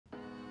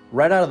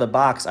Right out of the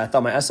box, I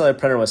thought my SLA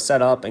printer was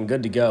set up and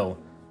good to go.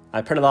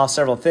 I printed off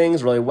several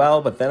things really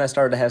well, but then I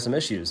started to have some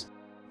issues.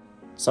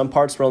 Some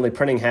parts were only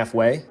printing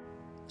halfway.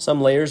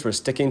 Some layers were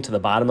sticking to the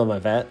bottom of my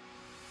vat.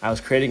 I was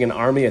creating an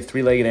army of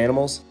three-legged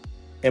animals,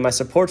 and my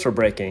supports were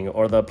breaking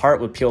or the part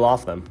would peel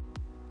off them.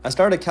 I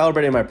started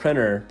calibrating my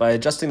printer by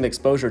adjusting the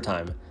exposure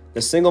time,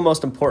 the single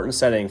most important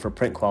setting for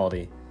print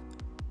quality.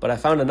 But I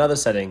found another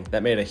setting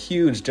that made a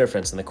huge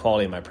difference in the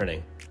quality of my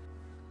printing.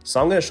 So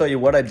I'm going to show you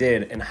what I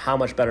did and how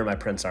much better my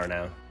prints are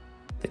now.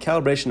 The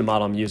calibration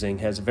model I'm using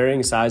has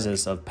varying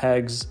sizes of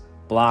pegs,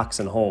 blocks,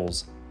 and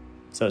holes,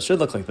 so it should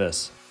look like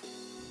this.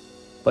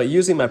 But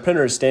using my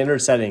printer's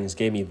standard settings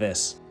gave me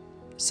this.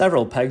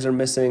 Several pegs are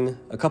missing,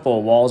 a couple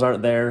of walls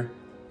aren't there,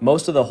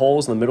 most of the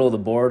holes in the middle of the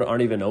board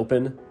aren't even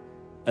open,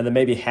 and then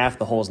maybe half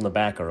the holes in the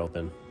back are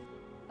open.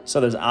 So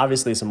there's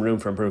obviously some room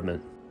for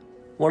improvement.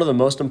 One of the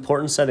most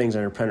important settings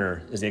on your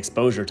printer is the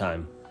exposure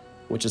time,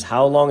 which is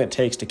how long it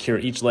takes to cure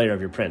each layer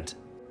of your print.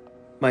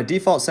 My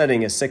default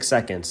setting is 6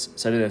 seconds,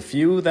 so I did a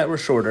few that were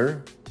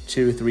shorter,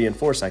 2, 3, and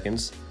 4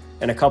 seconds,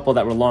 and a couple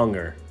that were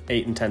longer,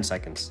 8 and 10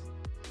 seconds.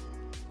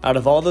 Out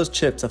of all those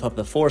chips, I thought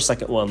the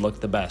 4-second one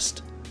looked the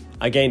best.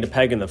 I gained a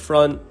peg in the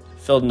front,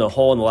 filled in a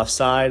hole on the left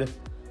side,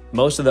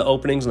 most of the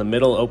openings in the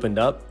middle opened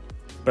up,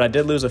 but I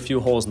did lose a few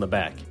holes in the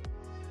back.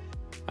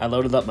 I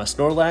loaded up my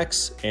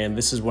Snorlax, and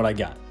this is what I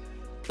got.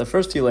 The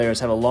first few layers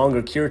have a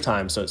longer cure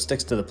time so it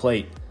sticks to the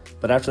plate,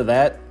 but after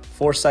that,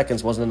 4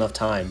 seconds wasn't enough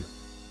time.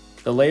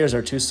 The layers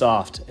are too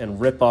soft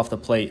and rip off the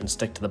plate and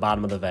stick to the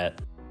bottom of the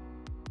vat.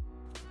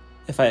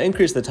 If I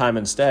increase the time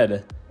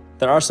instead,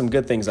 there are some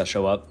good things that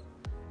show up.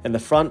 In the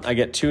front, I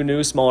get 2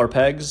 new smaller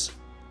pegs.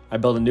 I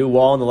build a new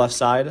wall on the left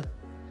side,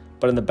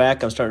 but in the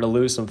back, I'm starting to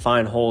lose some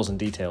fine holes and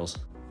details.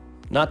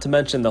 Not to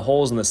mention the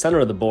holes in the center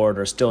of the board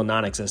are still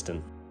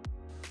non-existent.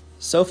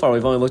 So far,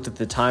 we've only looked at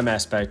the time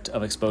aspect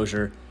of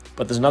exposure,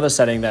 but there's another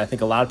setting that I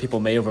think a lot of people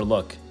may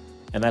overlook,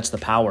 and that's the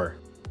power.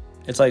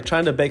 It's like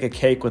trying to bake a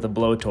cake with a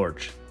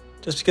blowtorch.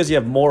 Just because you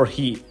have more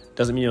heat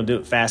doesn't mean you'll do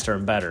it faster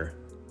and better.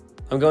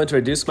 I'm going to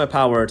reduce my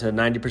power to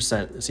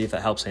 90% and see if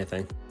that helps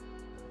anything.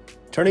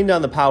 Turning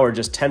down the power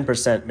just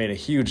 10% made a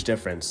huge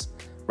difference.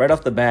 Right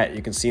off the bat,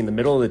 you can see in the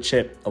middle of the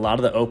chip, a lot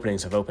of the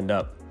openings have opened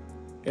up.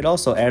 It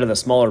also added a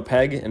smaller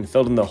peg and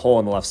filled in the hole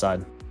on the left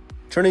side.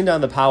 Turning down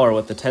the power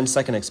with the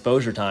 10-second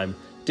exposure time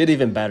did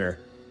even better.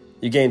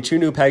 You gain 2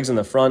 new pegs in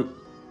the front,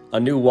 a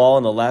new wall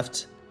on the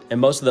left,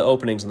 and most of the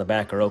openings in the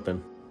back are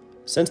open.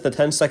 Since the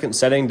 10-second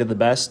setting did the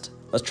best,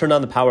 let's turn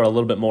down the power a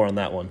little bit more on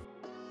that one.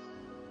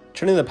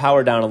 Turning the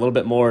power down a little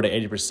bit more to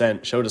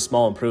 80% showed a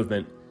small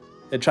improvement.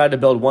 It tried to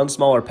build 1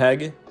 smaller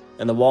peg,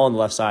 and the wall on the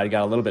left side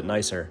got a little bit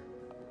nicer.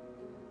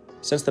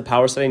 Since the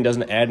power setting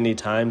doesn't add any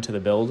time to the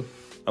build,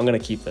 I'm going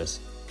to keep this.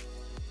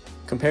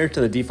 Compared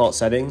to the default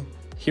setting,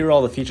 here are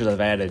all the features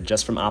I've added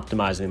just from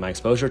optimizing my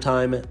exposure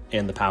time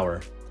and the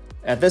power.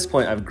 At this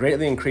point, I've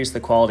greatly increased the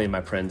quality of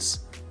my prints,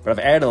 but I've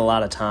added a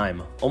lot of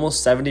time,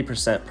 almost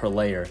 70% per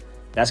layer.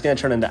 That's going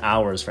to turn into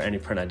hours for any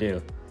print I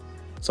do.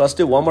 So let's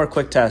do one more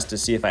quick test to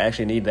see if I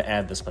actually need to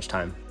add this much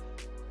time.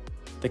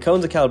 The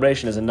cones of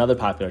calibration is another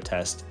popular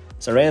test,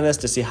 so I ran this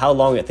to see how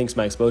long it thinks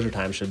my exposure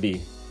time should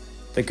be.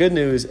 The good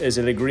news is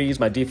it agrees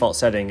my default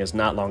setting is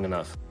not long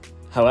enough.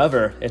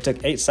 However, it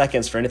took 8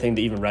 seconds for anything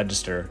to even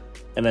register,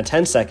 and then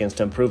 10 seconds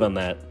to improve on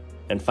that,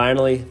 and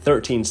finally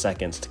 13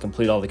 seconds to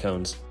complete all the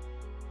cones.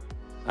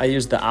 I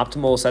used the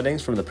optimal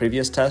settings from the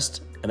previous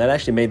test, and that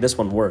actually made this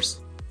one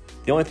worse.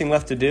 The only thing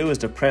left to do is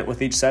to print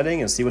with each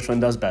setting and see which one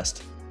does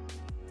best.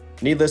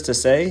 Needless to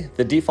say,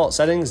 the default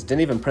settings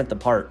didn't even print the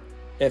part.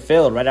 It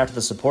failed right after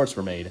the supports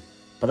were made,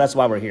 but that's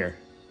why we're here.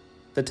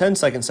 The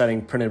 10-second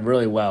setting printed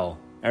really well.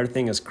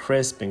 Everything is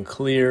crisp and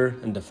clear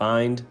and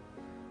defined.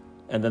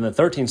 And then the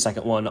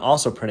 13-second one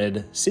also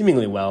printed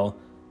seemingly well,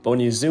 but when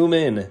you zoom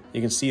in,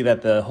 you can see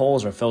that the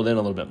holes are filled in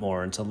a little bit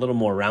more. It's a little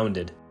more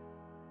rounded.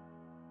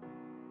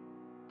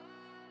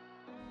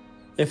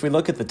 If we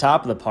look at the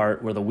top of the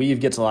part where the weave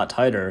gets a lot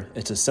tighter,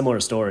 it's a similar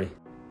story.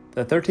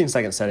 The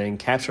 13-second setting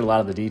captured a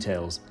lot of the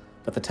details,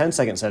 but the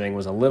 10-second setting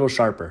was a little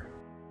sharper.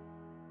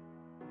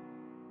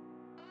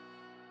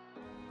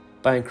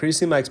 By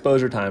increasing my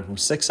exposure time from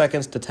 6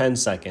 seconds to 10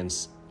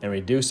 seconds and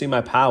reducing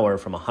my power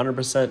from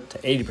 100% to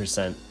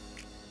 80%,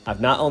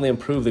 I've not only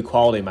improved the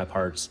quality of my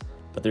parts,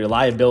 but the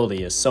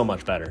reliability is so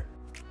much better.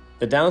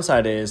 The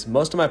downside is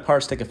most of my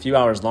parts take a few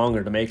hours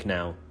longer to make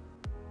now,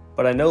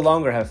 but I no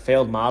longer have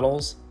failed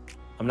models.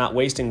 I'm not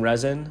wasting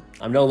resin.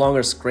 I'm no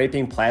longer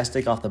scraping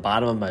plastic off the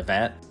bottom of my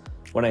vat.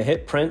 When I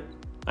hit print,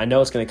 I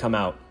know it's going to come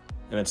out,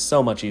 and it's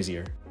so much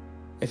easier.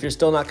 If you're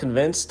still not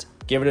convinced,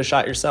 give it a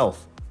shot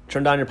yourself.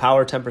 Turn down your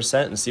power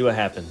 10% and see what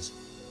happens.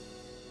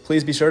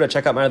 Please be sure to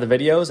check out my other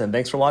videos, and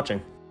thanks for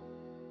watching.